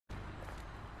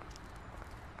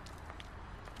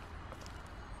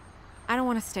I don't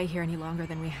want to stay here any longer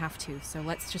than we have to, so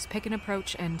let's just pick an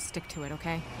approach and stick to it,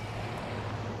 okay?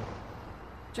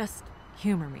 Just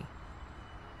humor me.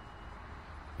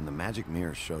 When the magic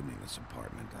mirror showed me this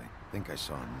apartment, I think I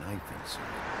saw a knife inside,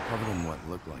 covered in what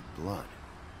looked like blood.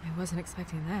 I wasn't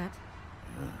expecting that.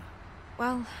 Yeah.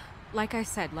 Well, like I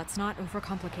said, let's not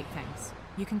overcomplicate things.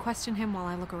 You can question him while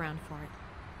I look around for it.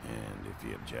 And if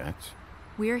he objects?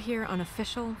 We're here on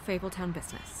official Fabletown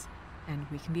business, and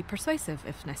we can be persuasive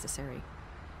if necessary.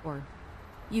 Or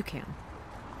you can.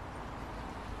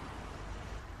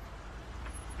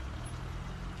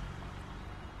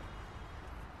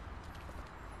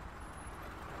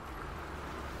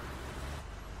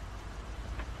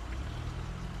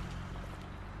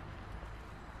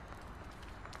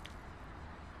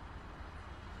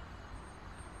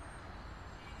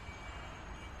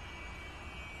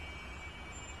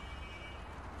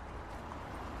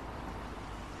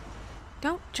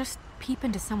 Don't just peep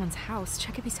into someone's house.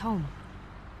 Check if he's home.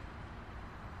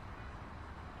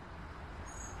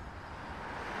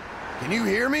 Can you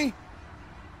hear me?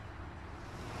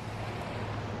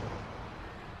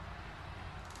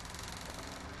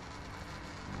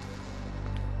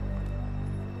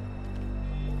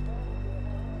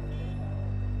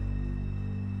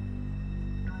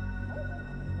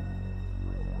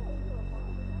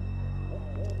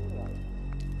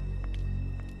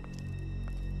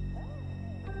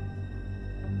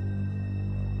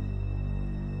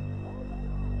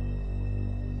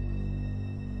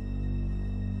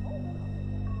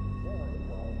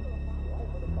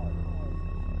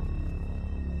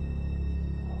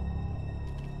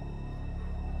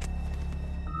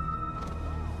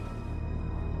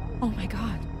 Oh my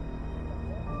god.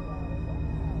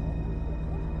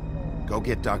 Go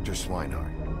get Dr.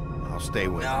 Swinehart. I'll stay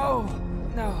with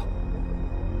him. No.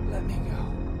 Let me go.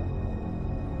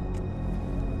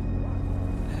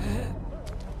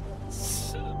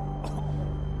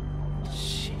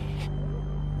 She...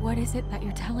 What is it that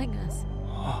you're telling us?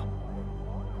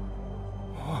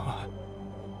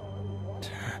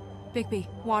 Bigby,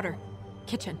 water.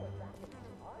 Kitchen.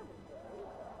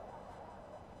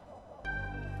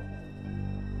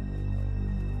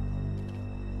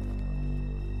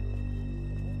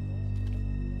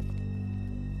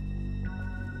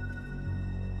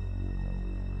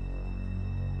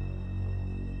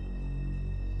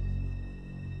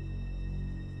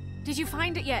 Did you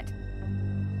find it yet?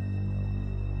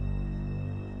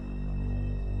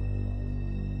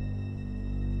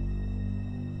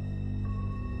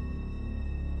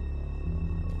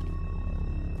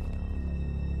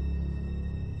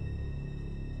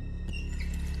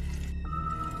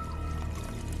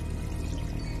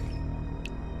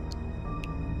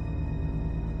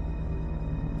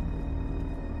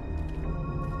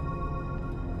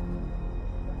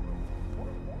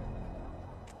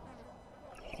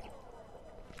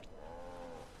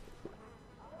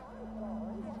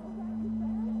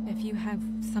 If you have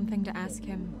something to ask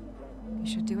him, you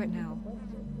should do it now.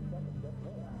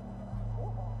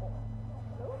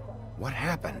 What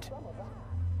happened?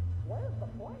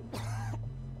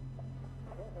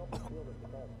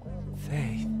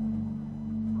 Faith.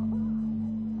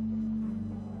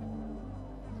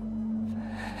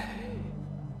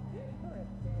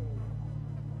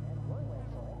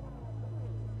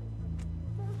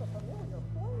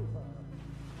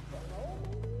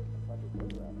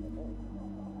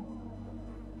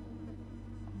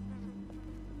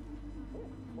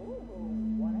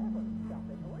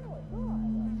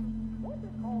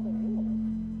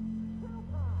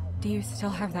 Do you still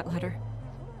have that letter?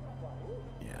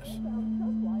 Yes.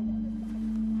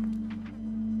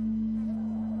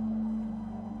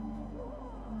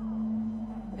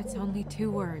 It's only 2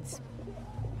 words,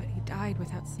 but he died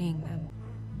without seeing them.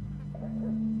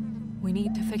 We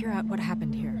need to figure out what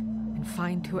happened here and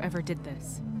find whoever did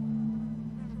this.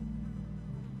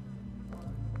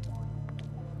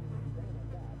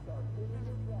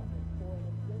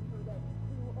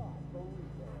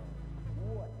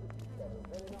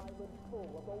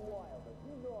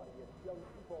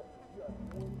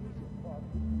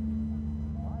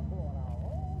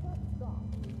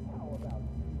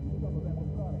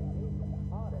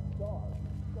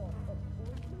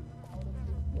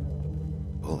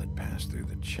 Bullet passed through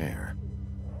the chair.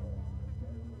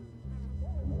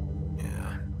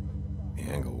 Yeah, the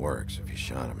angle works if he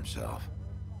shot himself.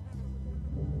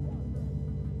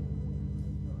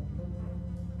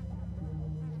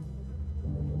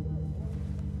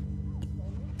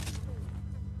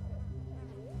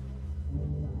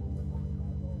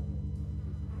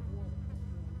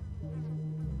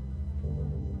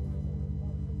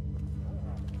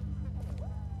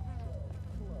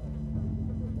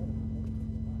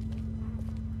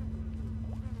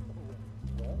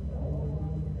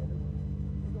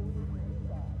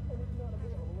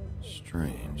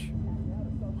 Strange.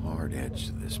 Hard edge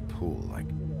to this pool, like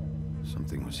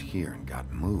something was here and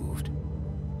got moved.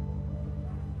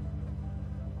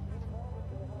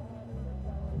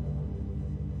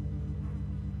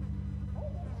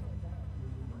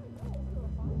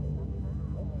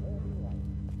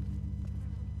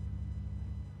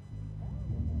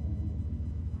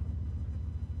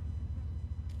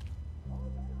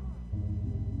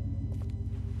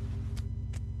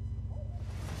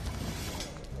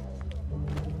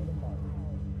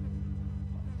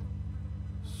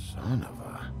 Son of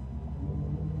a...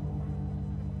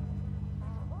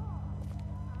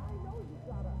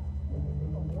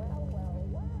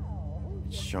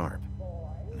 It's sharp.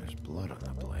 And there's blood on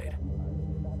the blade.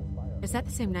 Is that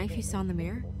the same knife you saw in the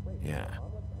mirror? Yeah.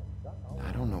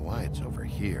 I don't know why it's over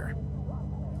here.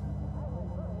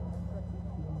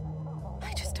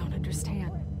 I just don't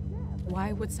understand.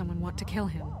 Why would someone want to kill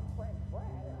him?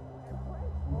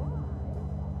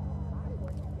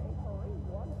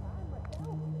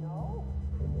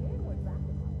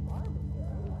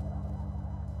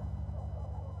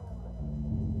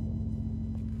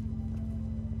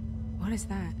 What is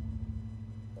that?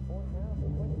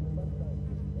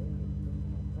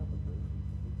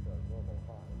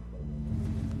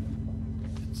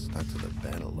 It stuck to the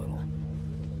bed a little.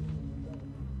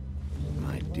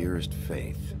 My dearest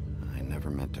Faith, I never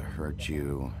meant to hurt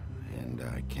you, and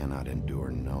I cannot endure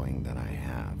knowing that I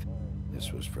have.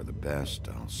 This was for the best.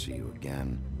 I'll see you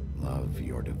again. Love,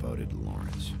 your devoted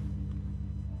Lawrence.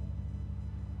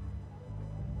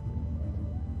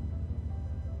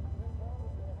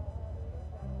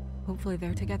 Hopefully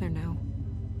they're together now.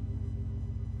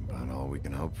 About all we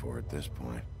can hope for at this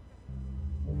point.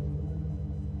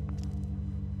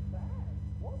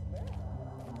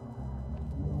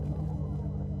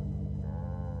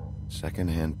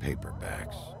 Second-hand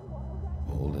paperbacks.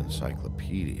 Old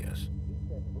encyclopedias.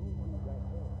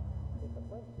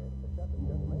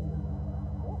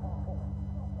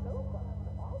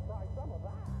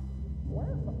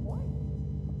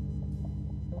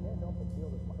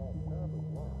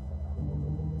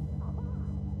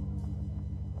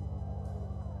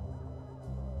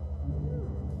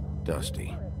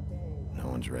 Dusty. No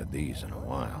one's read these in a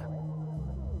while.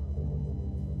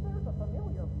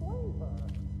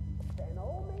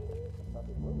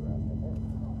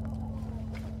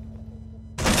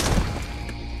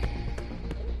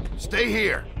 Stay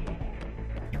here!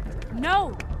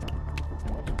 No!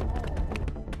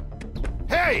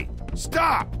 Hey!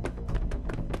 Stop!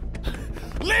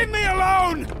 Leave me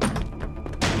alone!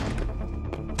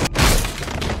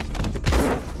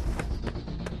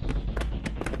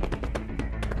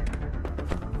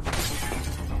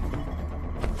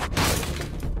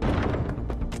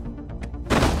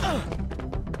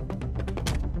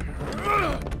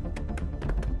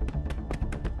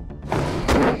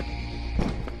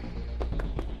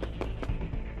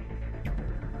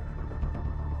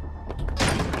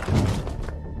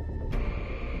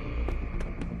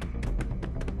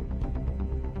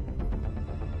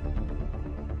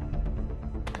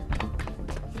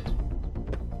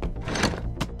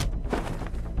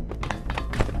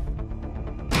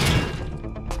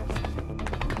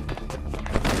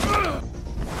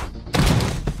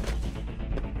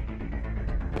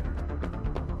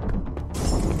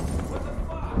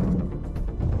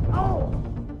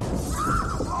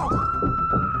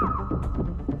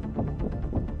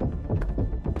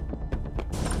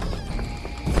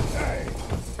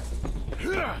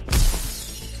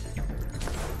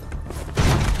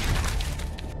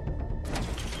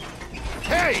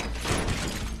 Hey!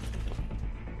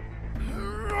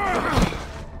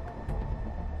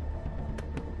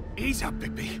 Ease up,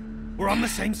 Bigby. We're on the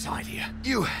same side here.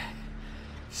 You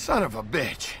son of a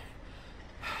bitch.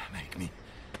 Make me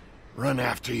run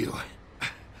after you.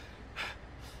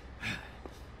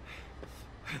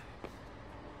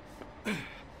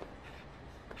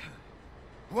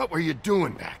 What were you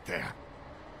doing back there?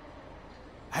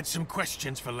 Had some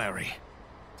questions for Larry.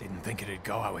 Didn't think it'd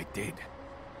go how it did.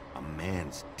 A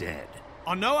man's dead.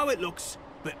 I know how it looks,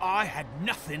 but I had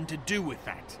nothing to do with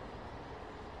that.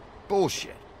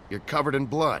 Bullshit. You're covered in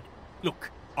blood.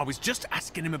 Look, I was just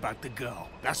asking him about the girl,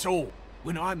 that's all.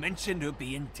 When I mentioned her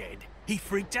being dead, he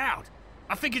freaked out.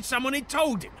 I figured someone had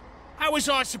told him. How was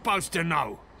I supposed to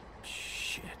know?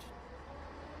 Shit.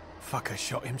 Fucker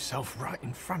shot himself right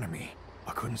in front of me.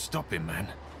 I couldn't stop him, man.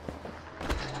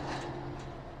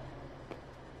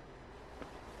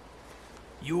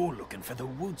 You're looking for the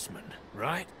woodsman,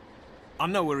 right? I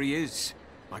know where he is.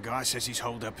 My guy says he's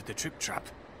holed up at the Trip Trap.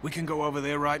 We can go over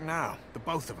there right now, the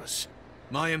both of us.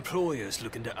 My employer's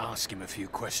looking to ask him a few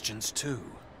questions too.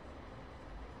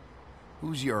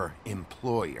 Who's your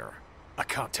employer? I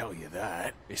can't tell you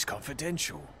that. It's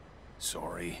confidential.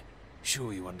 Sorry.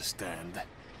 Sure you understand.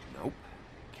 Nope.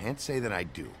 Can't say that I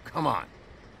do. Come on.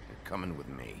 You're coming with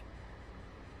me.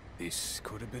 This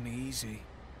could have been easy.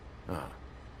 Oh,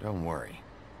 don't worry.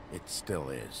 It still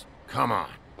is. Come on.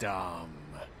 Dumb.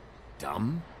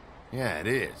 Dumb? Yeah, it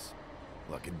is.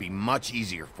 Look, it'd be much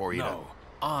easier for you No,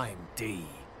 I'm D.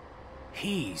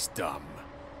 He's dumb.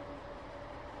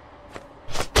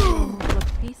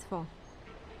 Look peaceful.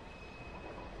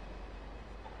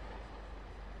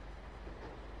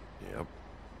 to... Yep.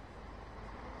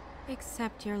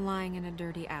 Except you're lying in a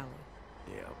dirty alley.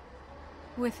 Yep.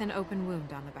 With an open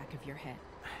wound on the back of your head.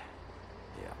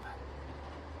 Yep.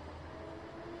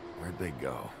 Where'd they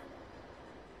go?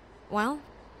 Well,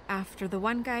 after the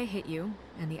one guy hit you,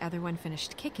 and the other one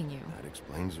finished kicking you, That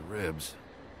explains the ribs.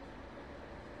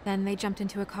 then they jumped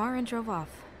into a car and drove off.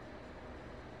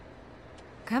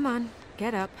 Come on,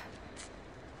 get up.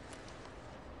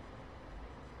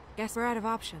 Guess we're out of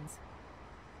options.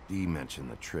 Dee mentioned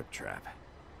the trip trap.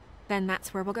 Then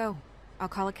that's where we'll go. I'll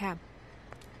call a cab.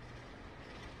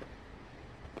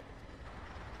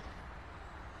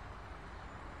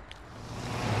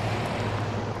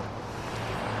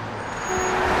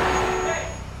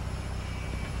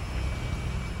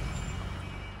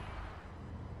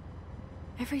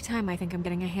 Every time I think I'm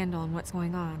getting a handle on what's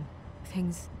going on,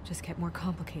 things just get more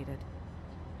complicated.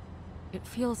 It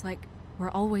feels like we're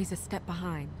always a step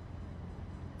behind.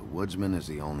 The woodsman is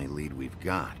the only lead we've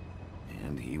got,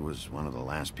 and he was one of the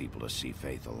last people to see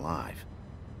Faith alive.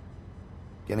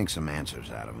 Getting some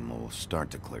answers out of him will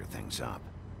start to clear things up.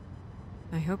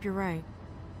 I hope you're right.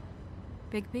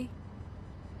 Bigby,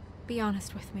 be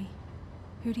honest with me.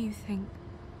 Who do you think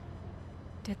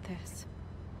did this?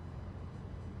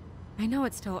 I know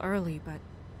it's still early, but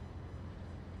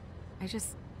I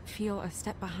just feel a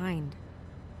step behind.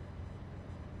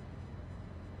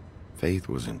 Faith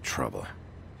was in trouble,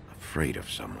 afraid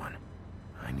of someone.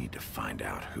 I need to find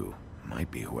out who. Might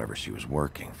be whoever she was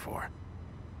working for.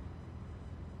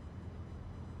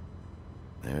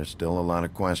 There's still a lot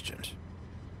of questions.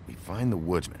 We find the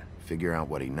woodsman, figure out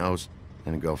what he knows,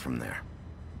 and go from there.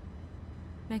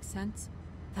 Makes sense.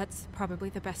 That's probably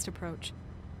the best approach.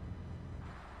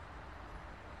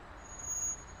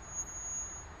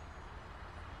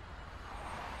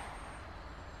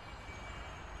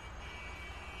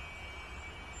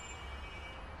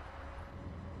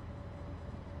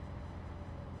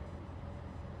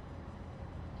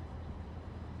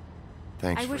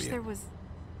 Thanks I for wish you. there was...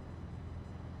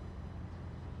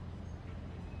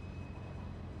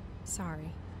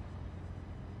 Sorry.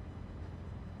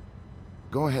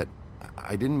 Go ahead.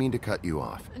 I didn't mean to cut you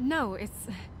off. No, it's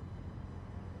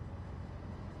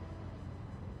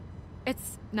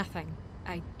nothing.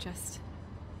 I just...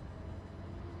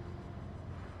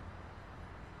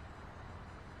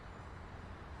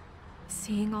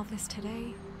 Seeing all this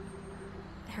today,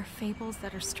 there are fables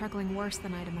that are struggling worse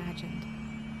than I'd imagined.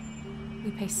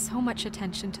 We pay so much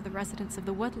attention to the residents of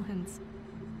the woodlands.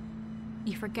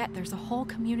 You forget there's a whole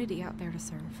community out there to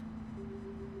serve.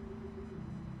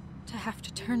 To have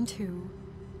to turn to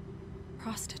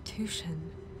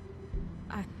prostitution.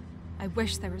 I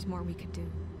wish there was more we could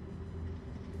do.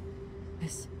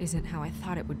 This isn't how I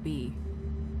thought it would be.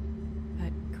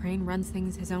 But Crane runs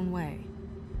things his own way.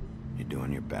 You're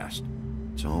doing your best.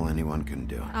 It's all anyone can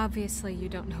do. Obviously, you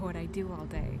don't know what I do all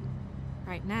day.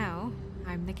 Right now,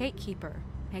 I'm the gatekeeper,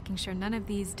 making sure none of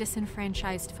these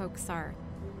disenfranchised folks are,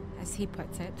 as he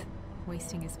puts it,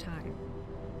 wasting his time.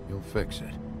 You'll fix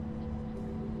it.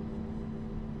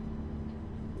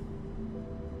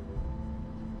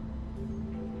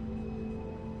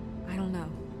 I don't know.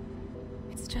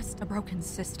 It's just a broken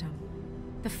system.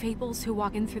 The fables who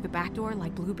walk in through the back door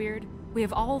like Bluebeard, we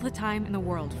have all the time in the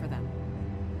world for them.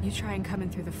 You try and come in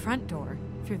through the front door,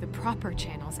 through the proper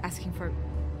channels, asking for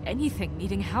anything,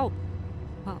 needing help.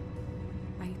 Well,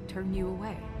 I turn you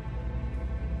away.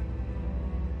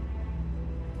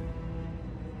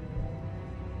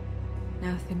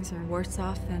 Now things are worse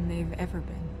off than they've ever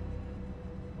been.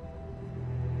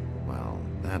 Well,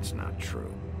 that's not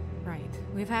true. Right.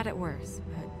 We've had it worse,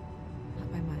 but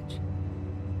not by much.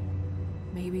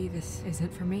 Maybe this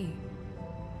isn't for me.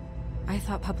 I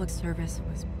thought public service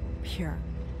was pure.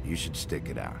 You should stick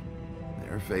it out.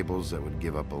 There are fables that would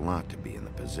give up a lot to be in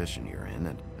the position you're in,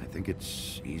 and I think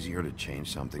it's easier to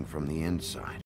change something from the inside.